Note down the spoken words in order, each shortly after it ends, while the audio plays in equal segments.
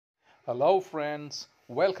Hello friends,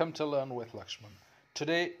 welcome to Learn with Lakshman.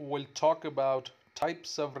 Today we'll talk about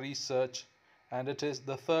types of research, and it is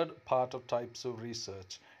the third part of types of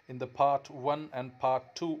research. In the part 1 and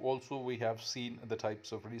part 2 also we have seen the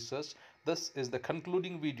types of research. This is the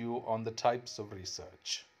concluding video on the types of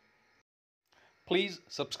research. Please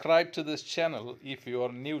subscribe to this channel if you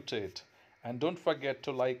are new to it, and don't forget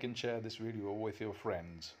to like and share this video with your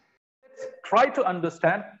friends. Let's try to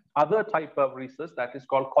understand other type of research that is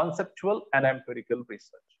called conceptual and empirical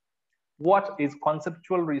research. What is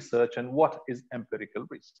conceptual research and what is empirical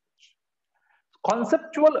research?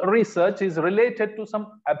 Conceptual research is related to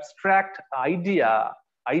some abstract ideas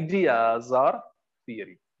or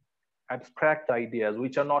theory. Abstract ideas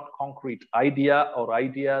which are not concrete, idea or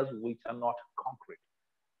ideas which are not concrete.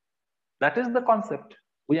 That is the concept.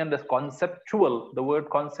 We understand conceptual. The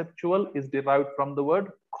word conceptual is derived from the word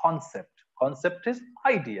concept. Concept is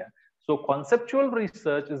idea. So conceptual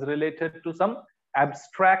research is related to some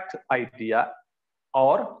abstract idea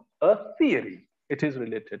or a theory. It is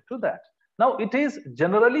related to that. Now, it is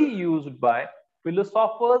generally used by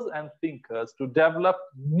philosophers and thinkers to develop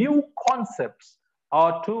new concepts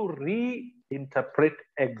or to reinterpret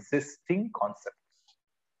existing concepts.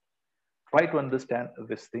 Try to understand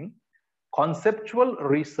this thing. Conceptual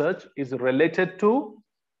research is related to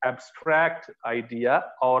abstract idea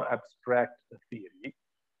or abstract theory.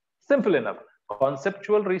 Simple enough.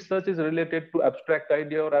 Conceptual research is related to abstract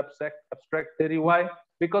idea or abstract theory. Why?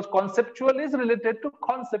 Because conceptual is related to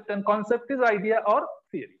concept, and concept is idea or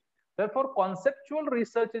theory. Therefore, conceptual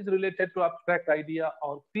research is related to abstract idea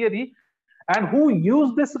or theory. And who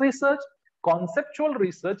use this research? Conceptual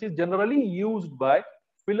research is generally used by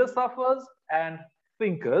philosophers and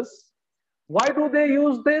thinkers. Why do they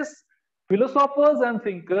use this? Philosophers and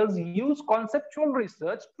thinkers use conceptual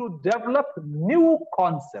research to develop new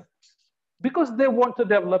concepts because they want to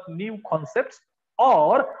develop new concepts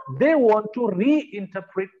or they want to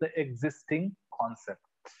reinterpret the existing concepts.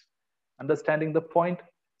 Understanding the point?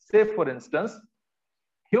 Say, for instance,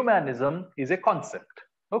 humanism is a concept.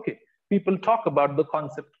 Okay, people talk about the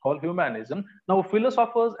concept called humanism. Now,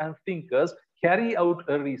 philosophers and thinkers carry out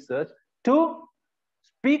a research to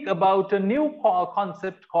speak about a new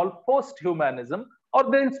concept called post-humanism,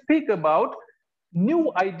 or they'll speak about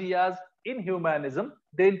new ideas in humanism.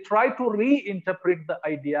 They'll try to reinterpret the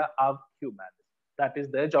idea of humanism. That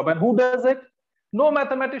is their job. And who does it? No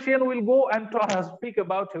mathematician will go and speak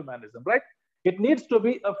about humanism, right? It needs to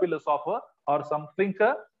be a philosopher or some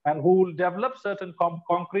thinker, and who will develop certain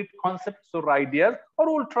concrete concepts or ideas, or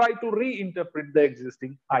who will try to reinterpret the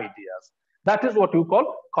existing ideas. That is what you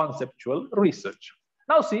call conceptual research.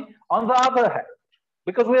 Now see, on the other hand,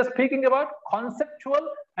 because we are speaking about conceptual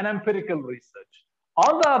and empirical research.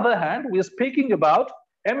 On the other hand, we are speaking about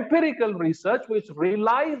empirical research, which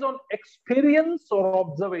relies on experience or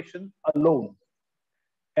observation alone.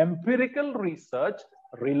 Empirical research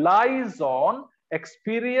relies on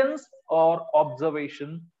experience or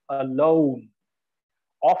observation alone,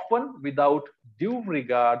 often without due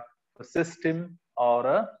regard for system or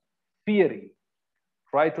a theory.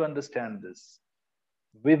 Try to understand this.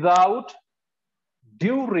 Without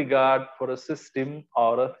due regard for a system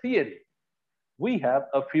or a theory. We have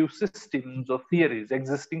a few systems or theories,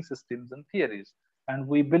 existing systems and theories, and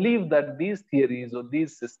we believe that these theories or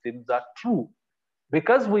these systems are true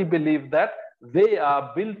because we believe that they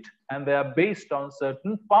are built and they are based on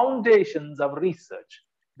certain foundations of research.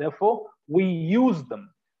 Therefore, we use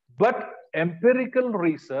them. But empirical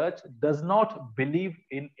research does not believe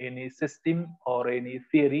in any system or any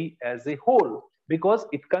theory as a whole, because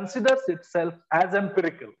it considers itself as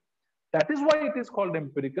empirical. That is why it is called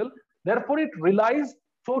empirical. Therefore, it relies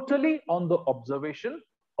totally on the observation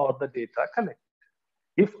or the data collected.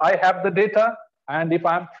 If I have the data and if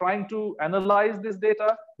I'm trying to analyze this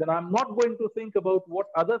data, then I'm not going to think about what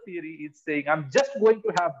other theory is saying. I'm just going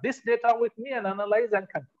to have this data with me and analyze and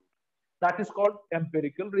conclude. That is called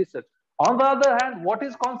empirical research. On the other hand, what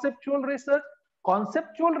is conceptual research?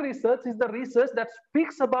 Conceptual research is the research that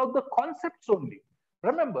speaks about the concepts only.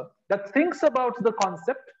 Remember, that thinks about the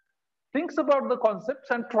concepts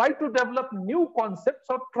and try to develop new concepts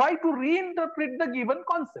or try to reinterpret the given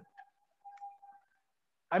concept.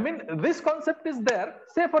 I mean, this concept is there.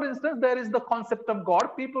 Say, for instance, there is the concept of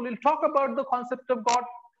God. People will talk about the concept of God.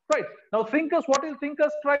 Right. Now, thinkers, what will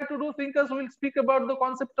thinkers try to do? Thinkers will speak about the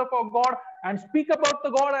concept of God and speak about the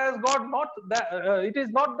God as God, not that it is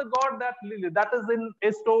not the God that is in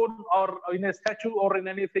a stone or in a statue or in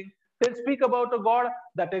anything. They'll speak about a God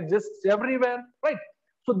that exists everywhere. Right.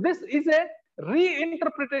 So this is a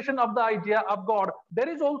reinterpretation of the idea of God. There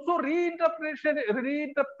is also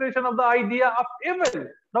reinterpretation of the idea of evil.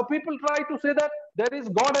 Now people try to say that there is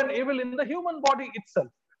God and evil in the human body itself.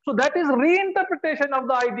 So that is reinterpretation of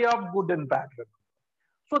the idea of good and bad.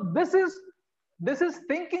 So this is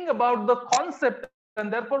thinking about the concept,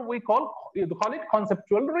 and therefore we call it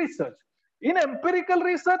conceptual research. In empirical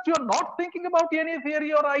research, you are not thinking about any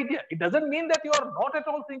theory or idea. It doesn't mean that you are not at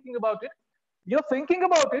all thinking about it. You're thinking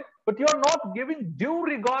about it, but you're not giving due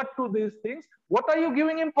regard to these things. What are you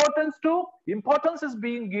giving importance to? Importance is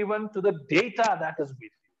being given to the data that is with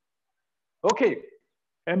you. Okay.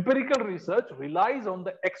 Empirical research relies on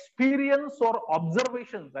the experience or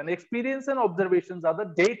observations, and experience and observations are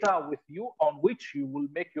the data with you on which you will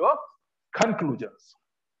make your conclusions.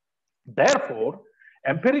 Therefore,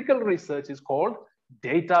 empirical research is called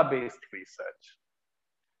data-based research.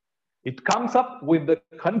 It comes up with the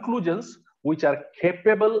conclusions which are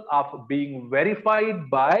capable of being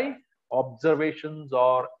verified by observations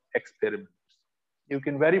or experiments. You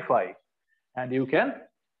can verify and you can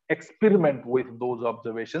experiment with those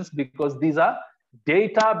observations because these are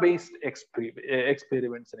data-based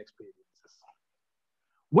experiments and experiences.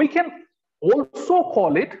 We can also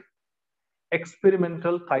call it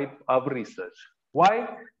experimental type of research.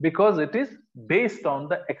 Why? Because it is based on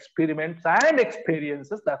the experiments and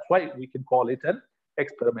experiences. That's why we can call it an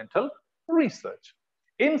experimental research.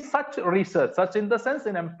 In such research, such in the sense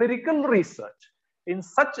in empirical research, in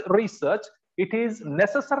such research, it is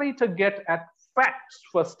necessary to get at facts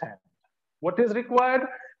firsthand. What is required?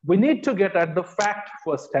 We need to get at the fact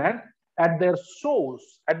firsthand, at their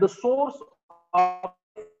source, at the source of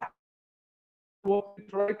what we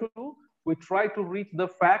try to do. We try to reach the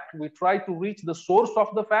fact, we try to reach the source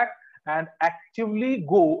of the fact and actively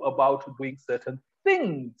go about doing certain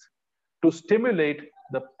things to stimulate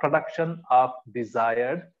the production of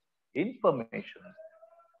desired information.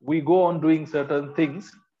 We go on doing certain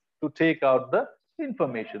things to take out the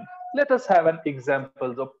information. Let us have an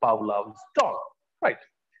example of Pavlov's dog, right?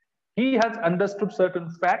 He has understood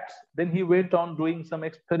certain facts, then he went on doing some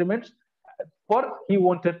experiments, for he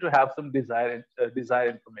wanted to have some desired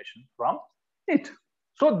information from it.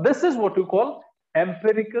 So this is what we call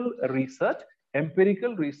empirical research.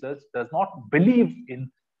 Empirical research does not believe in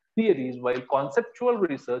theories, while conceptual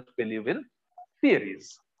research believes in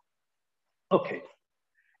theories. Okay.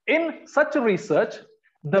 In such research,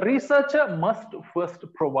 the researcher must first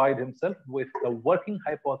provide himself with a working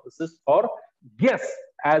hypothesis or guess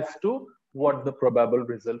as to what the probable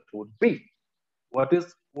result would be. What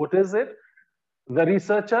is it? The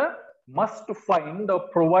researcher must find or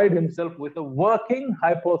provide himself with a working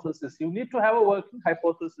hypothesis. You need to have a working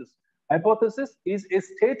hypothesis. Hypothesis is a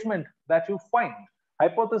statement that you find.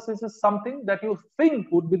 Hypothesis is something that you think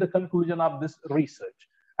would be the conclusion of this research.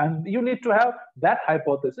 And you need to have that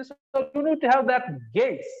hypothesis. So you need to have that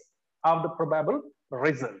guess of the probable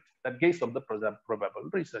result, that guess of the probable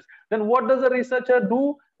research. Then what does a researcher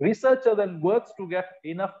do? Researcher then works to get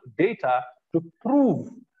enough data to prove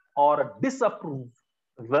or disapprove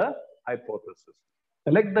the hypothesis.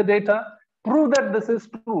 Collect the data, prove that this is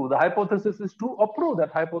true, the hypothesis is true, or prove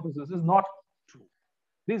that hypothesis is not true.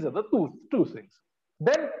 These are the two things.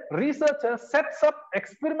 Then researcher sets up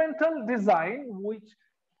experimental design which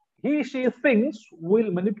she thinks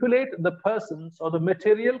will manipulate the persons or the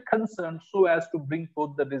material concerned so as to bring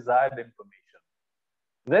forth the desired information.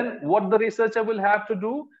 Then what the researcher will have to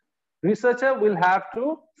do? Researcher will have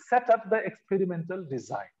to set up the experimental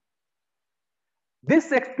design.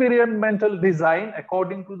 This experimental design,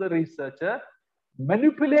 according to the researcher,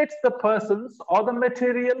 manipulates the persons or the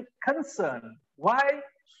material concerned. Why?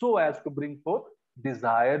 So as to bring forth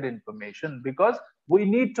desired information, because we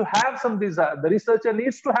need to have some desire. The researcher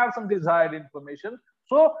needs to have some desired information.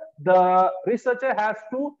 So the researcher has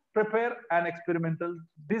to prepare an experimental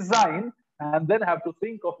design and then have to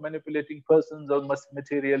think of manipulating persons or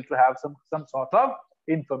material to have some sort of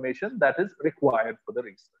information that is required for the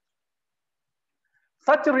research.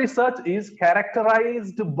 Such research is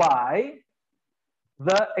characterized by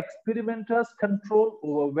the experimenter's control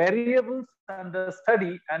over variables under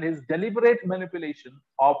study and his deliberate manipulation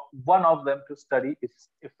of one of them to study its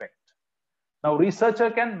effect. Now, researcher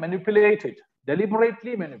can manipulate it,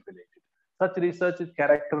 deliberately manipulate it. Such research is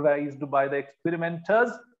characterized by the experimenter's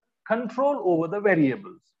control over the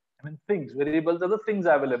variables. I mean, things, variables are the things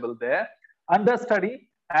available there under study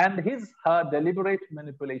and her deliberate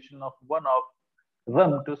manipulation of one of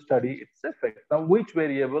them to study its effect. Now, which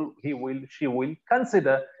variable she will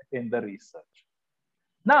consider in the research.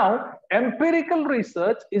 Now, empirical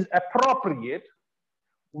research is appropriate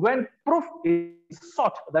when proof is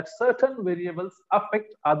sought that certain variables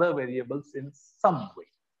affect other variables in some way.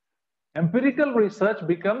 Empirical research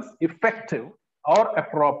becomes effective or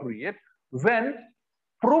appropriate when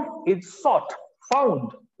proof is sought,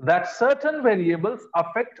 found that certain variables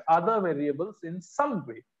affect other variables in some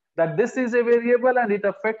way. That this is a variable and it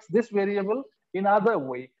affects this variable in other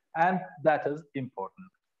way, and that is important.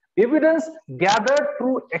 Evidence gathered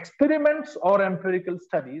through experiments or empirical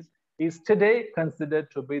studies is today considered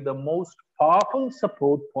to be the most powerful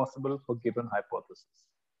support possible for given hypothesis.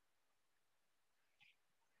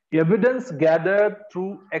 Evidence gathered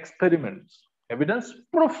through experiments, evidence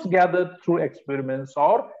proofs gathered through experiments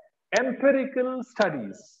or empirical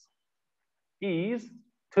studies is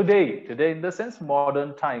today in the sense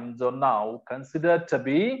modern times or now, considered to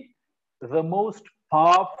be the most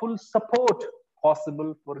powerful support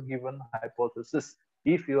possible for given hypothesis.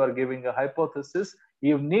 If you are giving a hypothesis,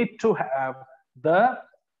 you need to have the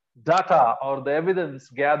data or the evidence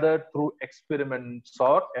gathered through experiments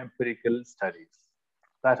or empirical studies.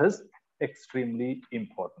 That is extremely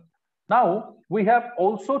important. Now, we have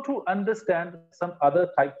also to understand some other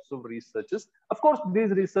types of researches. Of course,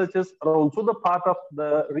 these researches are also the part of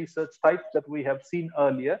the research types that we have seen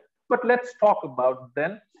earlier, but let's talk about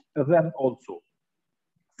them also.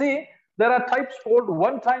 See, there are types called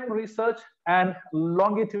one-time research and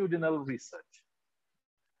longitudinal research.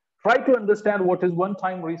 Try to understand what is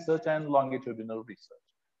one-time research and longitudinal research.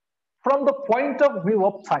 From the point of view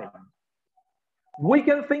of time, we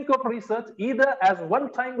can think of research either as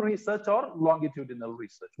one-time research or longitudinal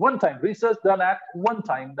research. One-time research done at one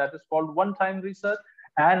time, that is called one-time research,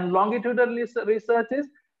 and longitudinal research is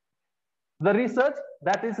the research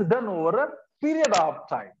that is done over a period of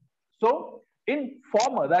time. So in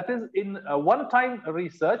former, that is in one-time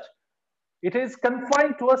research, it is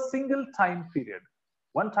confined to a single time period.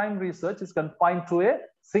 One-time research is confined to a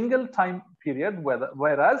single time period,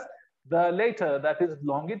 whereas the later, that is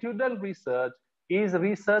longitudinal research, is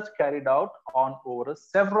research carried out on over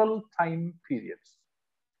several time periods.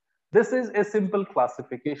 This is a simple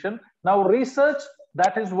classification. Now, research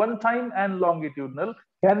that is one time and longitudinal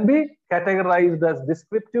can be categorized as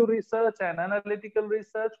descriptive research and analytical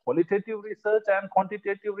research, qualitative research and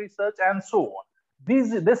quantitative research, and so on.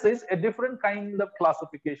 This is a different kind of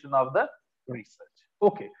classification of the research.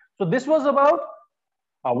 Okay, so this was about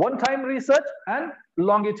one-time research and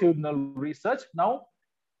longitudinal research. Now,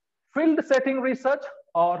 field setting research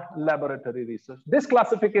or laboratory research. This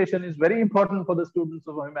classification is very important for the students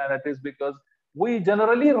of humanities because we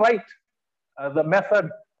generally write the method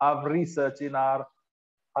of research in our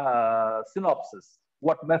synopsis,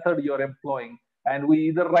 what method you're employing, and we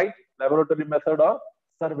either write laboratory method or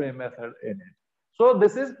survey method in it. So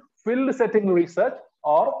this is field setting research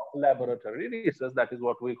or laboratory research. That is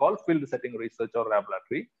what we call field setting research or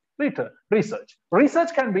laboratory research.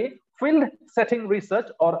 Research can be field setting research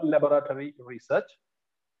or laboratory research,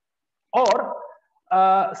 or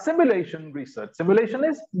simulation research. Simulation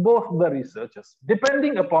is both the researches,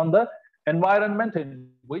 depending upon the environment in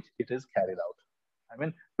which it is carried out. I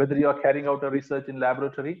mean, whether you are carrying out a research in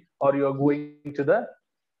laboratory or you are going to the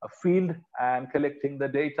field and collecting the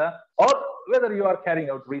data, or whether you are carrying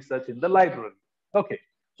out research in the library. Okay,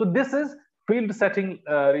 so this is field setting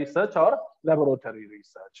research or laboratory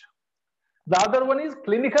research. The other one is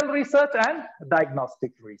clinical research and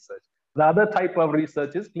diagnostic research. The other type of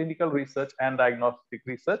research is clinical research and diagnostic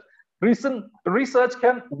research. Recent research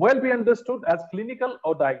can well be understood as clinical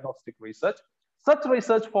or diagnostic research. Such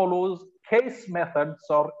research follows case methods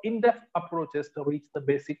or in-depth approaches to reach the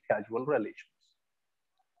basic causal relations.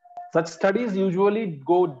 Such studies usually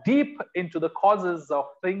go deep into the causes of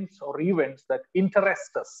things or events that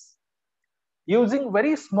interest us, using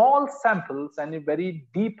very small samples and very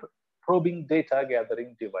deep probing data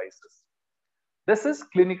gathering devices. This is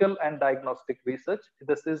clinical and diagnostic research.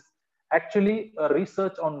 This is actually a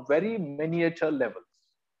research on very miniature levels,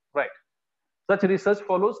 right? Such research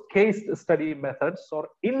follows case study methods or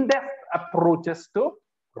in-depth approaches to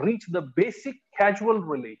reach the basic causal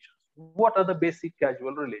relations. What are the basic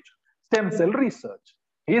causal relations? Stem cell research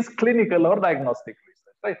is clinical or diagnostic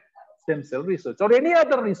research, right? Stem cell research or any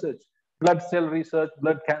other research, blood cell research,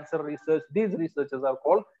 blood cancer research, these researches are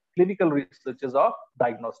called clinical researches or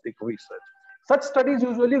diagnostic research. Such studies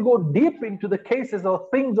usually go deep into the cases or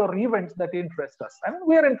things or events that interest us. I mean,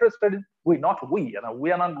 we are interested in, we are not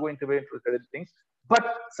going to be interested in things, but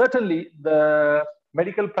certainly the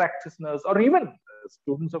medical practitioners or even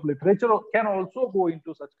students of literature can also go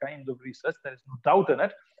into such kinds of research. There is no doubt in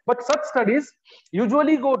it. But such studies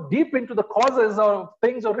usually go deep into the causes of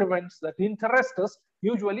things or events that interest us,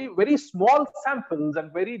 usually very small samples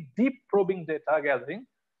and very deep probing data gathering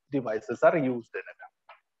devices are used in it.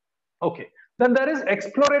 Okay. Then there is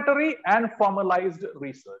exploratory and formalized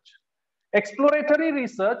research. Exploratory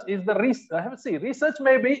research is the research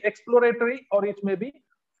may be exploratory or it may be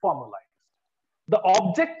formalized. The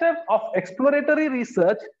objective of exploratory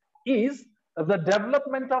research is the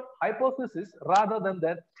development of hypothesis rather than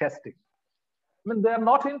their testing. I mean, they are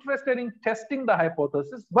not interested in testing the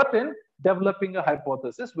hypothesis, but in developing a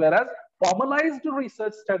hypothesis, whereas formalized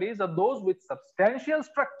research studies are those with substantial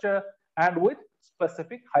structure and with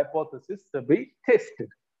specific hypothesis to be tested.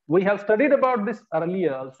 We have studied about this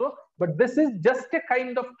earlier also, but this is just a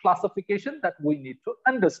kind of classification that we need to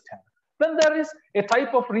understand. Then there is a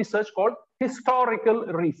type of research called historical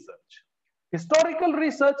research. Historical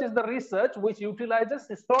research is the research which utilizes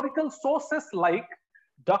historical sources like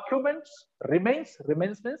documents, remains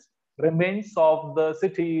of the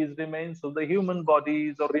cities, remains of the human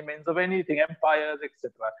bodies, or remains of anything, empires,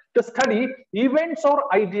 etc., to study events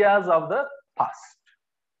or ideas of the past,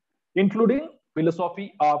 including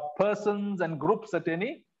philosophy of persons and groups at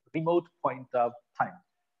any remote point of time.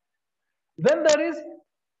 Then there is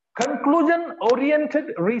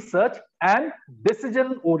conclusion-oriented research and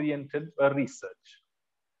decision-oriented research.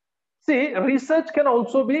 See, research can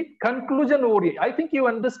also be conclusion-oriented. I think you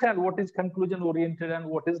understand what is conclusion-oriented and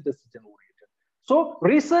what is decision-oriented. So,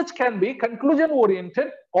 research can be conclusion-oriented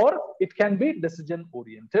or it can be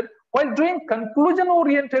decision-oriented. While doing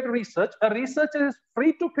conclusion-oriented research, a researcher is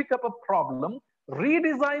free to pick up a problem,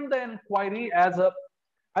 redesign the inquiry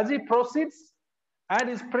as he proceeds, and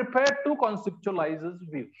is prepared to conceptualize his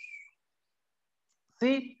views.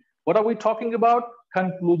 See, what are we talking about?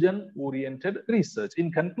 Conclusion-oriented research. In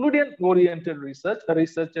conclusion-oriented research, a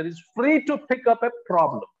researcher is free to pick up a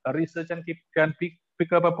problem. A researcher can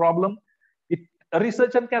pick up a problem. A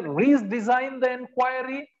researcher can redesign the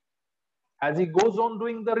inquiry as he goes on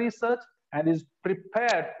doing the research and is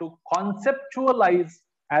prepared to conceptualize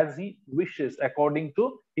as he wishes according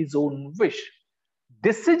to his own wish.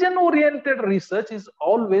 Decision-oriented research is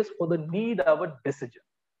always for the need of a decision.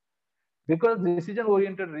 Because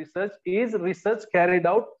decision-oriented research is research carried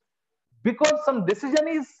out because some decision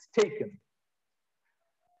is taken.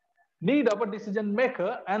 Need of a decision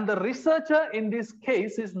maker, and the researcher in this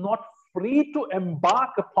case is not free to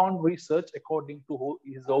embark upon research according to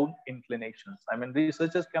his own inclinations. I mean,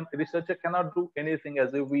 researcher cannot do anything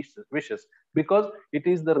as he wishes because it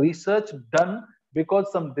is the research done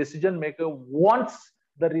because some decision maker wants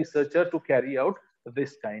the researcher to carry out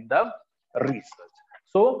this kind of research.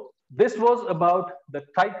 So this was about the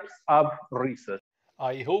types of research.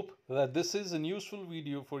 I hope that this is a useful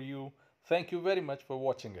video for you. Thank you very much for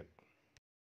watching it.